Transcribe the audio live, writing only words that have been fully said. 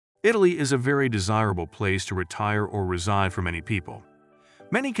Italy is a very desirable place to retire or reside for many people.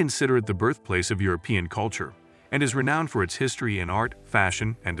 Many consider it the birthplace of European culture and is renowned for its history in art,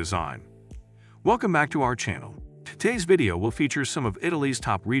 fashion, and design. Welcome back to our channel. Today's video will feature some of Italy's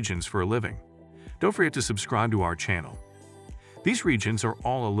top regions for a living. Don't forget to subscribe to our channel. These regions are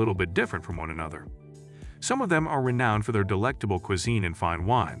all a little bit different from one another. Some of them are renowned for their delectable cuisine and fine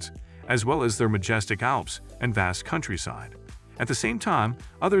wines, as well as their majestic Alps and vast countryside. At the same time,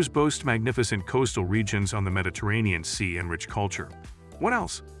 others boast magnificent coastal regions on the Mediterranean Sea and rich culture. What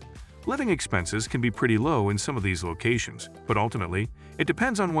else? Living expenses can be pretty low in some of these locations, but ultimately, it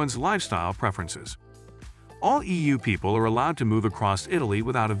depends on one's lifestyle preferences. All EU people are allowed to move across Italy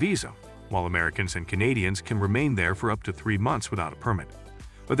without a visa, while Americans and Canadians can remain there for up to 3 months without a permit.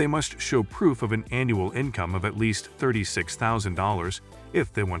 But they must show proof of an annual income of at least $36,000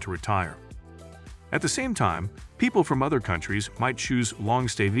 if they want to retire. At the same time, people from other countries might choose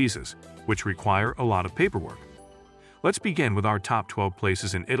long-stay visas, which require a lot of paperwork. Let's begin with our top 12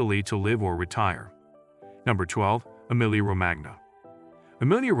 places in Italy to live or retire. Number 12. Emilia-Romagna.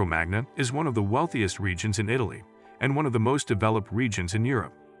 Emilia-Romagna is one of the wealthiest regions in Italy and one of the most developed regions in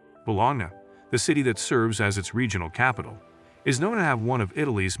Europe. Bologna, the city that serves as its regional capital, is known to have one of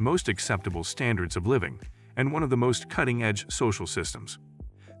Italy's most acceptable standards of living and one of the most cutting-edge social systems.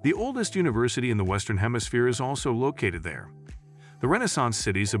 The oldest university in the Western Hemisphere is also located there. The Renaissance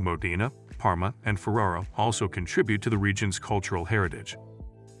cities of Modena, Parma, and Ferrara also contribute to the region's cultural heritage.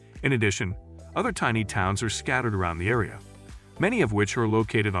 In addition, other tiny towns are scattered around the area, many of which are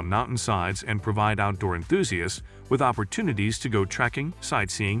located on mountainsides and provide outdoor enthusiasts with opportunities to go trekking,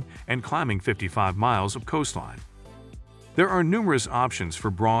 sightseeing, and climbing 55 miles of coastline. There are numerous options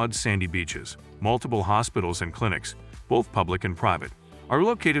for broad, sandy beaches. Multiple hospitals and clinics, both public and private, are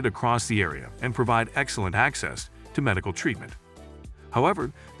located across the area and provide excellent access to medical treatment.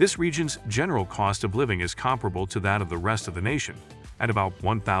 However, this region's general cost of living is comparable to that of the rest of the nation, at about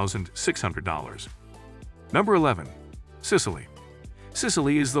 $1,600. Number 11. Sicily.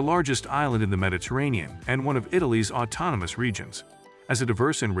 Sicily is the largest island in the Mediterranean and one of Italy's autonomous regions. Has a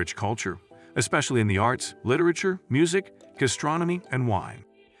diverse and rich culture, especially in the arts, literature, music, gastronomy, and wine.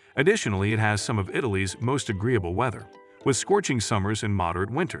 Additionally, it has some of Italy's most agreeable weather, with scorching summers and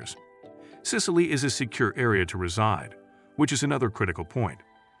moderate winters. Sicily is a secure area to reside, which is another critical point.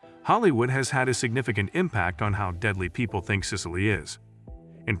 Hollywood has had a significant impact on how deadly people think Sicily is.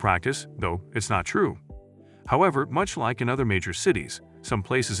 In practice, though, it's not true. However, much like in other major cities, some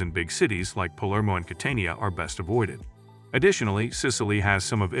places in big cities like Palermo and Catania are best avoided. Additionally, Sicily has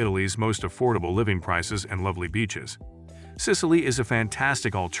some of Italy's most affordable living prices and lovely beaches. Sicily is a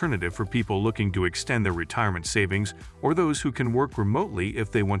fantastic alternative for people looking to extend their retirement savings or those who can work remotely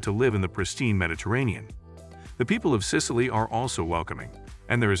if they want to live in the pristine Mediterranean. The people of Sicily are also welcoming,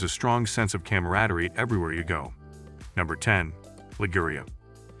 and there is a strong sense of camaraderie everywhere you go. Number 10. Liguria.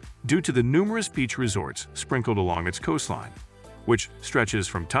 Due to the numerous beach resorts sprinkled along its coastline, which stretches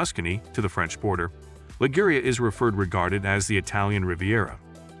from Tuscany to the French border, Liguria is regarded as the Italian Riviera.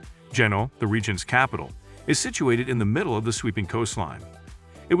 Genoa, the region's capital, is situated in the middle of the sweeping coastline.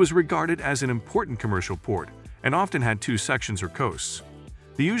 It was regarded as an important commercial port and often had 2 sections or coasts.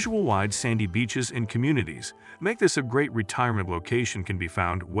 The usual wide sandy beaches and communities make this a great retirement location can be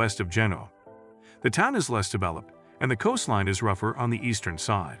found west of Genoa. The town is less developed, and the coastline is rougher on the eastern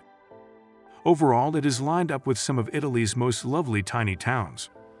side. Overall, it is lined up with some of Italy's most lovely tiny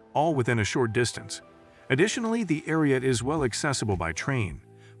towns, all within a short distance. Additionally, the area is well accessible by train,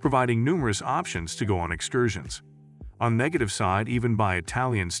 providing numerous options to go on excursions. On the negative side, even by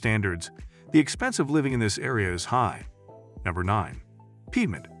Italian standards, the expense of living in this area is high. Number 9.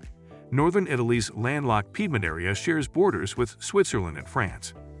 Piedmont. Northern Italy's landlocked Piedmont area shares borders with Switzerland and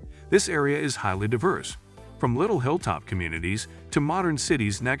France. This area is highly diverse, from little hilltop communities to modern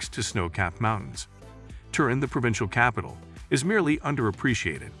cities next to snow-capped mountains. Turin, the provincial capital, is merely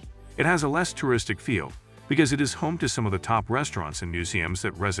underappreciated. It has a less touristic feel because it is home to some of the top restaurants and museums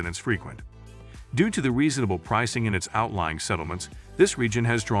that residents frequent. Due to the reasonable pricing in its outlying settlements, this region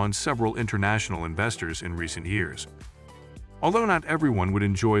has drawn several international investors in recent years. Although not everyone would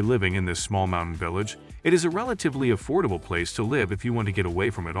enjoy living in this small mountain village, it is a relatively affordable place to live if you want to get away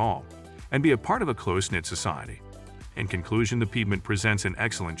from it all and be a part of a close-knit society. In conclusion, the Piedmont presents an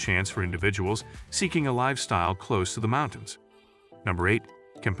excellent chance for individuals seeking a lifestyle close to the mountains. Number 8.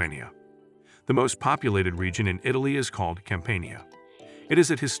 Campania. The most populated region in Italy is called Campania. It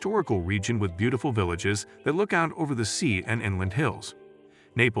is a historical region with beautiful villages that look out over the sea and inland hills.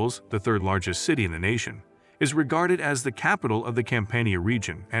 Naples, the third largest city in the nation, is regarded as the capital of the Campania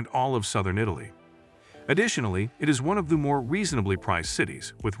region and all of southern Italy. Additionally, it is one of the more reasonably priced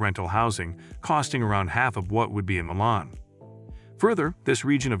cities, with rental housing costing around half of what would be in Milan. Further, this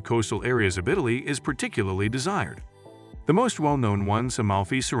region of coastal areas of Italy is particularly desired. The most well-known ones,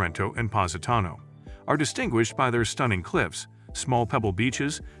 Amalfi, Sorrento, and Positano, are distinguished by their stunning cliffs, small pebble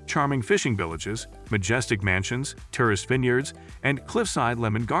beaches, charming fishing villages, majestic mansions, terraced vineyards, and cliffside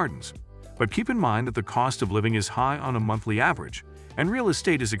lemon gardens. But keep in mind that the cost of living is high on a monthly average, and real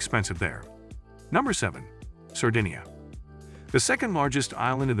estate is expensive there. Number 7. Sardinia. The second largest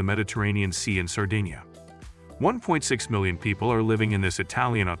island in the Mediterranean Sea in Sardinia. 1.6 million people are living in this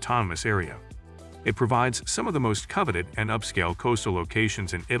Italian autonomous area. It provides some of the most coveted and upscale coastal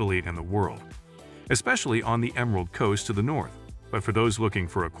locations in Italy and the world, especially on the Emerald Coast to the north. But for those looking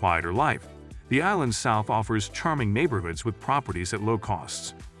for a quieter life, the island's south offers charming neighborhoods with properties at low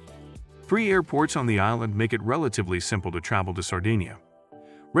costs. 3 airports on the island make it relatively simple to travel to Sardinia.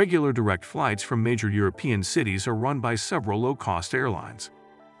 Regular direct flights from major European cities are run by several low-cost airlines.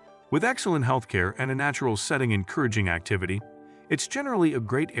 With excellent healthcare and a natural setting encouraging activity, it's generally a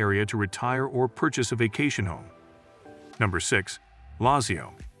great area to retire or purchase a vacation home. Number 6.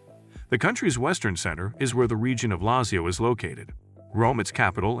 Lazio. The country's western center is where the region of Lazio is located. Rome, its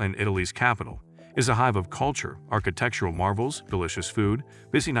capital and Italy's capital, is a hive of culture, architectural marvels, delicious food,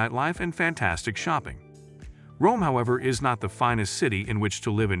 busy nightlife, and fantastic shopping. Rome, however, is not the finest city in which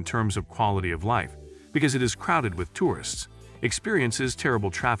to live in terms of quality of life, because it is crowded with tourists, experiences terrible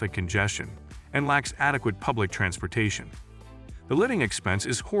traffic congestion, and lacks adequate public transportation. The living expense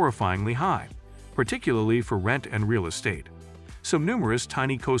is horrifyingly high, particularly for rent and real estate. Some numerous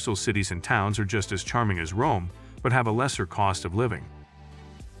tiny coastal cities and towns are just as charming as Rome, but have a lesser cost of living.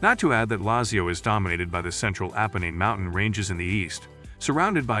 Not to add that Lazio is dominated by the central Apennine mountain ranges in the east,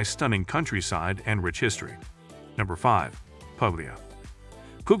 surrounded by stunning countryside and rich history. Number 5. Puglia.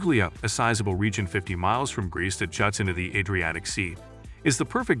 Puglia, a sizable region 50 miles from Greece that juts into the Adriatic Sea, is the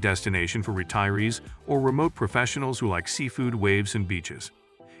perfect destination for retirees or remote professionals who like seafood, waves, and beaches.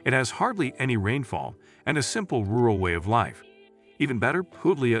 It has hardly any rainfall and a simple rural way of life. Even better,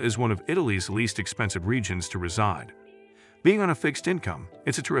 Puglia is one of Italy's least expensive regions to reside. Being on a fixed income,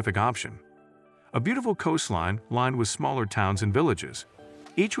 it's a terrific option. A beautiful coastline lined with smaller towns and villages,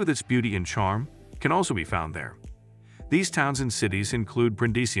 each with its beauty and charm, can also be found there. These towns and cities include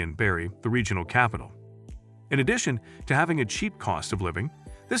Brindisi and Bari, the regional capital. In addition to having a cheap cost of living,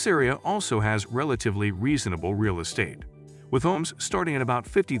 this area also has relatively reasonable real estate, with homes starting at about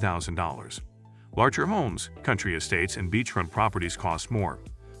 $50,000. Larger homes, country estates, and beachfront properties cost more,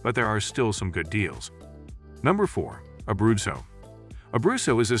 but there are still some good deals. Number 4. Abruzzo.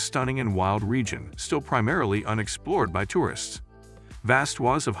 Abruzzo is a stunning and wild region, still primarily unexplored by tourists. Vast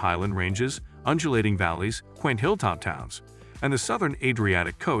swaths of highland ranges, undulating valleys, quaint hilltop towns, and the southern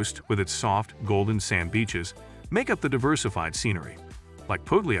Adriatic coast with its soft, golden sand beaches make up the diversified scenery. Like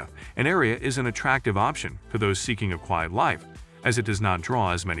Puglia, an area is an attractive option for those seeking a quiet life, as it does not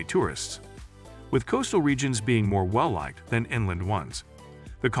draw as many tourists. With coastal regions being more well-liked than inland ones,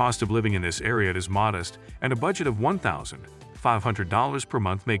 the cost of living in this area is modest, and a budget of $1,500 per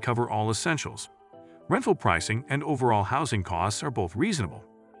month may cover all essentials. Rental pricing and overall housing costs are both reasonable.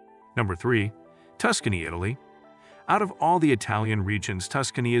 Number 3. Tuscany, Italy. Out of all the Italian regions,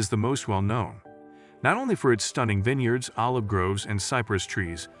 Tuscany is the most well-known, not only for its stunning vineyards, olive groves, and cypress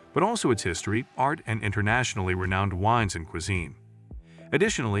trees, but also its history, art, and internationally renowned wines and cuisine.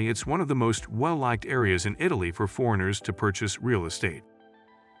 Additionally, it's one of the most well-liked areas in Italy for foreigners to purchase real estate.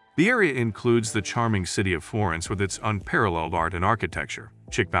 The area includes the charming city of Florence with its unparalleled art and architecture,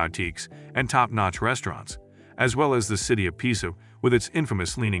 chic boutiques, and top-notch restaurants, as well as the city of Pisa with its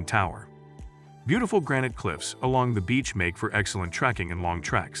infamous Leaning Tower. Beautiful granite cliffs along the beach make for excellent trekking and long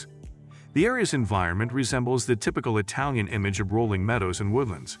treks. The area's environment resembles the typical Italian image of rolling meadows and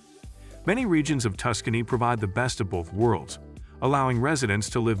woodlands. Many regions of Tuscany provide the best of both worlds, allowing residents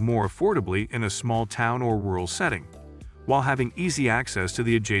to live more affordably in a small town or rural setting, while having easy access to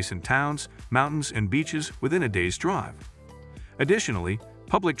the adjacent towns, mountains, and beaches within a day's drive. Additionally,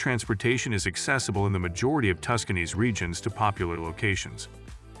 public transportation is accessible in the majority of Tuscany's regions to popular locations.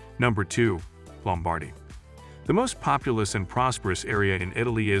 Number 2. Lombardy. The most populous and prosperous area in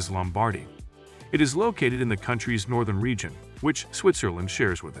Italy is Lombardy. It is located in the country's northern region, which Switzerland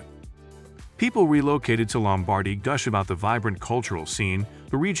shares with it. People relocated to Lombardy gush about the vibrant cultural scene,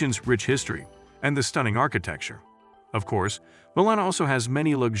 the region's rich history, and the stunning architecture. Of course, Milan also has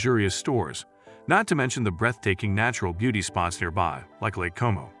many luxurious stores, not to mention the breathtaking natural beauty spots nearby, like Lake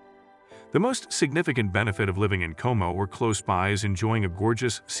Como. The most significant benefit of living in Como or close by is enjoying a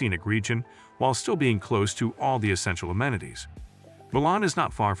gorgeous, scenic region while still being close to all the essential amenities. Milan is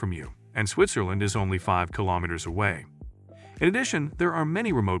not far from you, and Switzerland is only 5 kilometers away. In addition, there are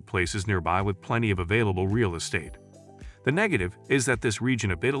many remote places nearby with plenty of available real estate. The negative is that this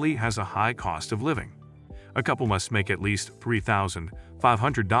region of Italy has a high cost of living. A couple must make at least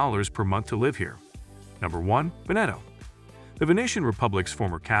 $3,500 per month to live here. Number 1. Veneto. The Venetian Republic's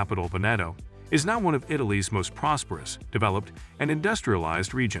former capital, Veneto, is now one of Italy's most prosperous, developed, and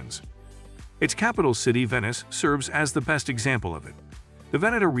industrialized regions. Its capital city, Venice, serves as the best example of it. The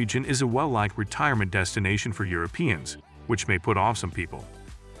Veneto region is a well-liked retirement destination for Europeans, which may put off some people.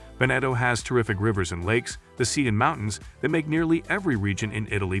 Veneto has terrific rivers and lakes, the sea and mountains that make nearly every region in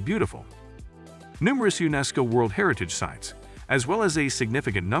Italy beautiful. Numerous UNESCO World Heritage Sites, as well as a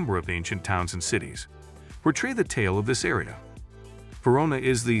significant number of ancient towns and cities, portray the tale of this area. Verona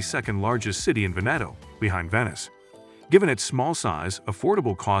is the second largest city in Veneto, behind Venice. Given its small size,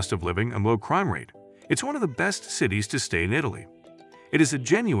 affordable cost of living, and low crime rate, it's one of the best cities to stay in Italy. It is a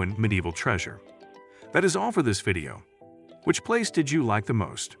genuine medieval treasure. That is all for this video. Which place did you like the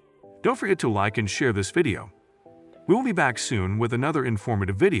most? Don't forget to like and share this video. We will be back soon with another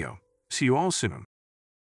informative video. See you all soon.